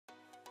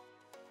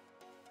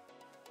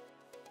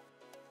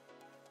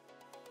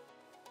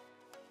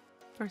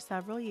For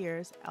several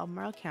years,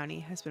 Albemarle County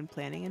has been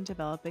planning and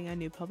developing a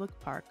new public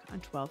park on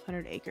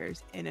 1,200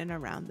 acres in and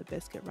around the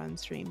Biscuit Run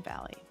stream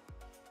valley.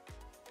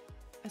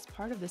 As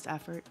part of this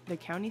effort, the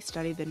county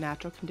studied the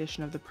natural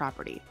condition of the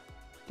property.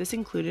 This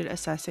included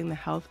assessing the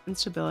health and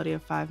stability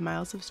of 5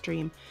 miles of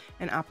stream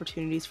and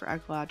opportunities for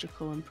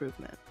ecological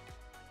improvement.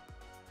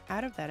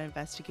 Out of that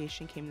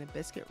investigation came the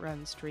Biscuit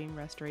Run Stream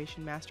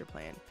Restoration Master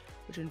Plan,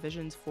 which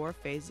envisions 4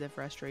 phases of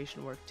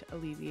restoration work to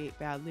alleviate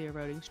badly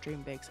eroding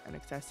stream banks and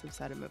excessive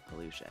sediment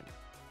pollution.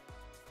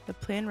 The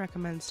plan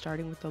recommends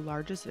starting with the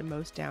largest and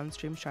most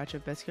downstream stretch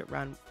of Biscuit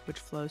Run, which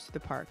flows through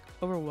the park,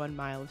 over 1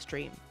 mile of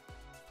stream.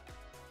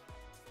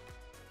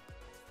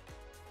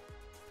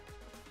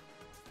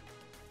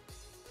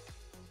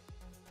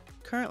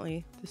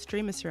 Currently, the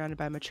stream is surrounded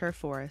by mature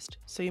forest,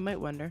 so you might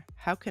wonder,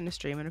 how can a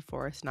stream and a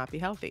forest not be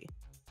healthy?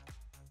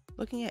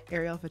 Looking at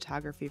aerial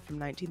photography from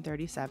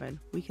 1937,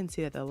 we can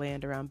see that the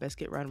land around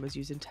Biscuit Run was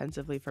used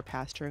intensively for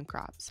pasture and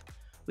crops.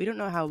 We don't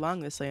know how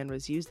long this land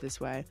was used this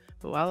way,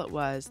 but while it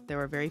was, there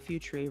were very few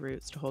tree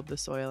roots to hold the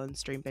soil and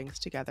stream banks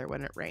together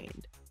when it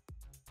rained.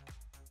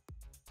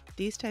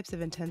 These types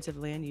of intensive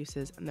land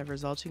uses and the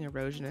resulting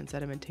erosion and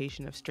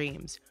sedimentation of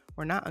streams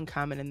were not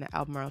uncommon in the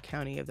Albemarle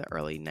County of the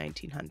early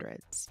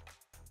 1900s.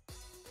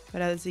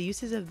 But as the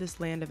uses of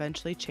this land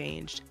eventually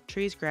changed,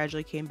 trees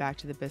gradually came back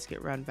to the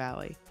Biscuit Run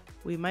Valley.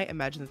 We might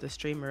imagine that the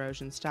stream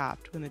erosion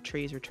stopped when the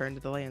trees returned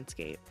to the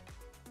landscape.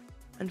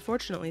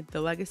 Unfortunately,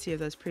 the legacy of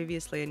those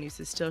previous land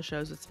uses still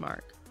shows its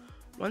mark.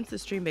 Once the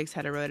stream banks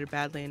had eroded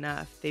badly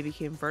enough, they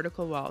became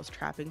vertical walls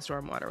trapping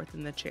stormwater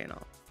within the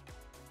channel.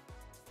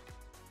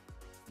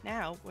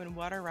 Now, when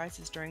water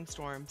rises during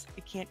storms,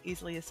 it can't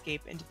easily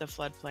escape into the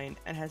floodplain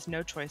and has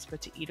no choice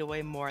but to eat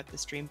away more at the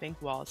stream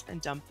bank walls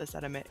and dump the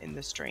sediment in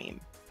the stream.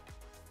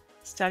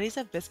 Studies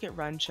of Biscuit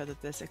Run show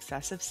that this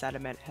excessive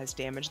sediment has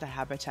damaged the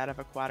habitat of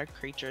aquatic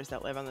creatures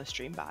that live on the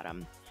stream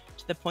bottom,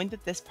 to the point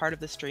that this part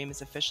of the stream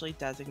is officially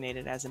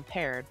designated as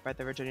impaired by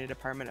the Virginia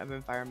Department of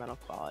Environmental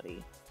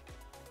Quality.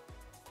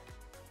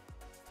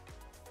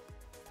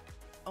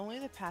 Only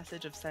the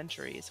passage of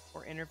centuries,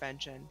 or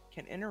intervention,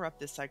 can interrupt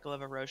this cycle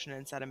of erosion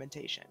and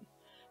sedimentation.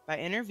 By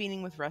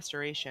intervening with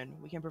restoration,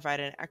 we can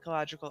provide an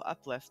ecological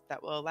uplift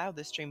that will allow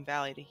the stream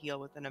valley to heal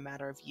within a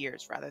matter of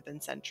years rather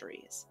than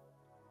centuries.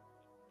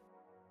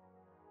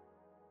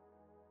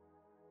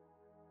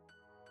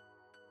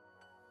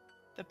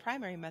 The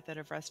primary method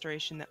of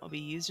restoration that will be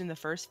used in the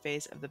first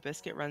phase of the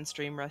Biscuit Run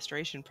Stream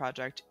Restoration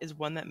Project is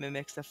one that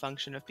mimics the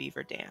function of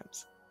beaver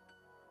dams.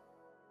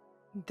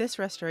 This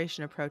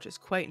restoration approach is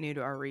quite new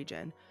to our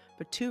region,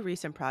 but 2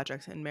 recent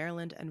projects in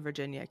Maryland and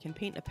Virginia can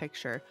paint a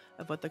picture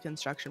of what the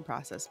construction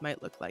process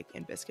might look like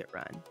in Biscuit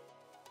Run.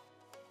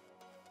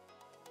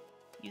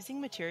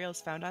 Using materials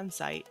found on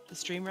site, the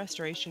stream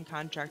restoration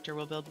contractor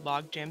will build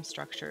log jam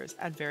structures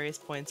at various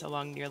points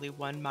along nearly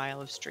 1 mile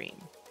of stream.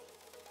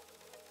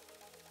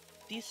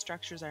 These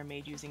structures are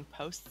made using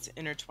posts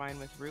intertwined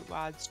with root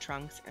wads,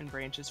 trunks, and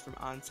branches from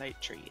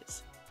on-site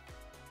trees.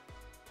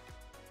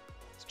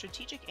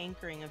 Strategic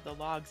anchoring of the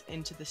logs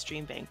into the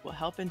stream bank will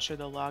help ensure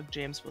the log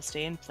jams will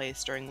stay in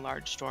place during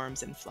large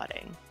storms and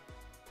flooding.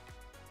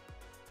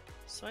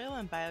 Soil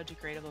and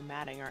biodegradable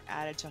matting are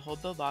added to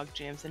hold the log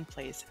jams in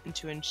place and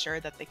to ensure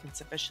that they can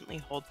sufficiently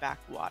hold back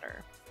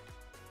water.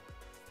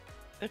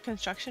 The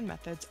construction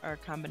methods are a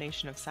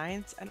combination of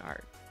science and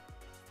art.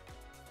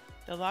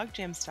 The log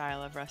jam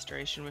style of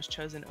restoration was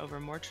chosen over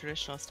more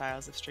traditional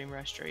styles of stream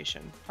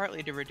restoration,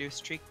 partly to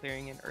reduce tree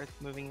clearing and earth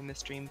moving in the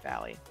stream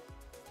valley.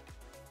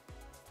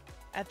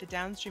 At the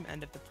downstream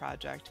end of the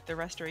project, the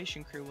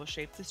restoration crew will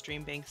shape the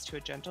stream banks to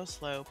a gentle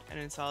slope and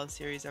install a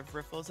series of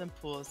riffles and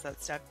pools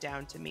that step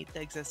down to meet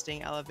the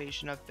existing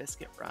elevation of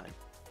Biscuit Run.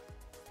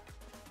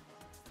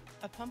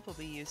 A pump will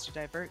be used to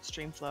divert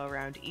stream flow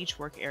around each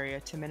work area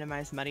to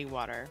minimize muddy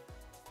water.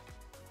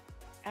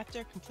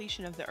 After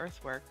completion of the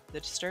earthwork, the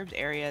disturbed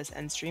areas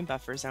and stream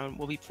buffer zone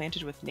will be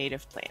planted with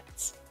native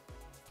plants.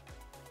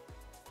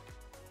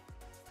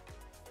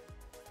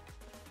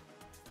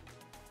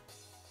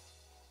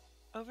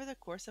 Over the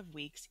course of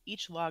weeks,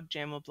 each log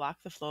jam will block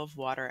the flow of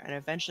water and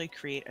eventually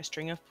create a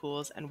string of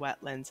pools and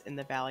wetlands in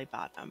the valley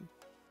bottom.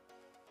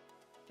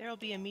 There will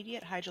be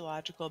immediate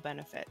hydrological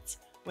benefits.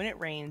 When it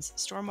rains,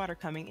 stormwater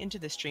coming into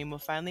the stream will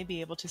finally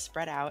be able to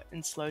spread out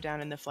and slow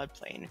down in the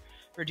floodplain,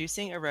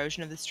 reducing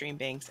erosion of the stream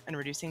banks and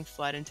reducing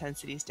flood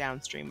intensities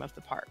downstream of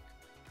the park.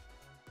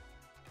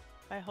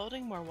 By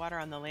holding more water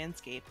on the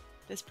landscape,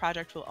 this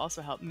project will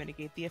also help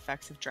mitigate the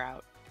effects of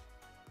drought.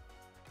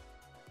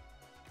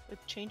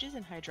 With changes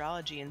in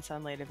hydrology and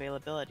sunlight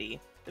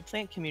availability, the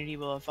plant community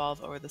will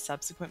evolve over the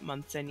subsequent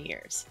months and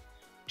years.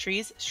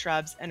 Trees,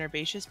 shrubs, and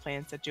herbaceous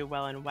plants that do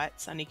well in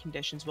wet, sunny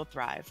conditions will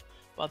thrive,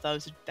 while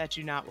those that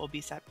do not will be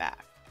set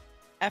back.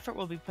 Effort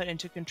will be put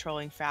into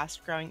controlling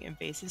fast-growing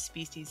invasive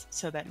species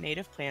so that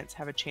native plants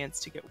have a chance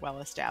to get well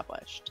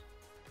established.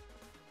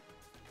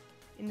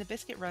 In the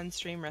Biscuit Run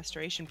Stream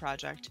Restoration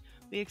Project,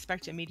 we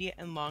expect immediate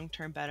and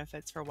long-term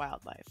benefits for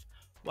wildlife.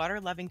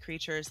 Water-loving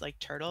creatures like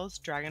turtles,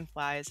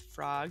 dragonflies,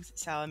 frogs,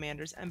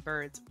 salamanders, and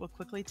birds will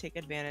quickly take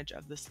advantage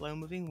of the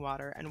slow-moving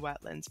water and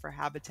wetlands for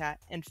habitat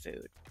and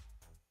food.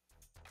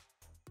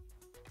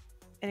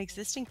 An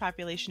existing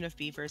population of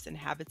beavers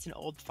inhabits an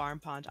old farm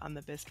pond on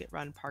the Biscuit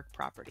Run Park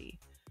property.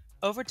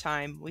 Over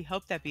time, we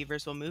hope that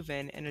beavers will move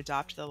in and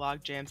adopt the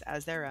log jams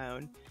as their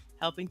own,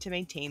 helping to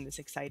maintain this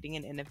exciting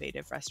and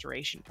innovative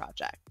restoration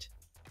project.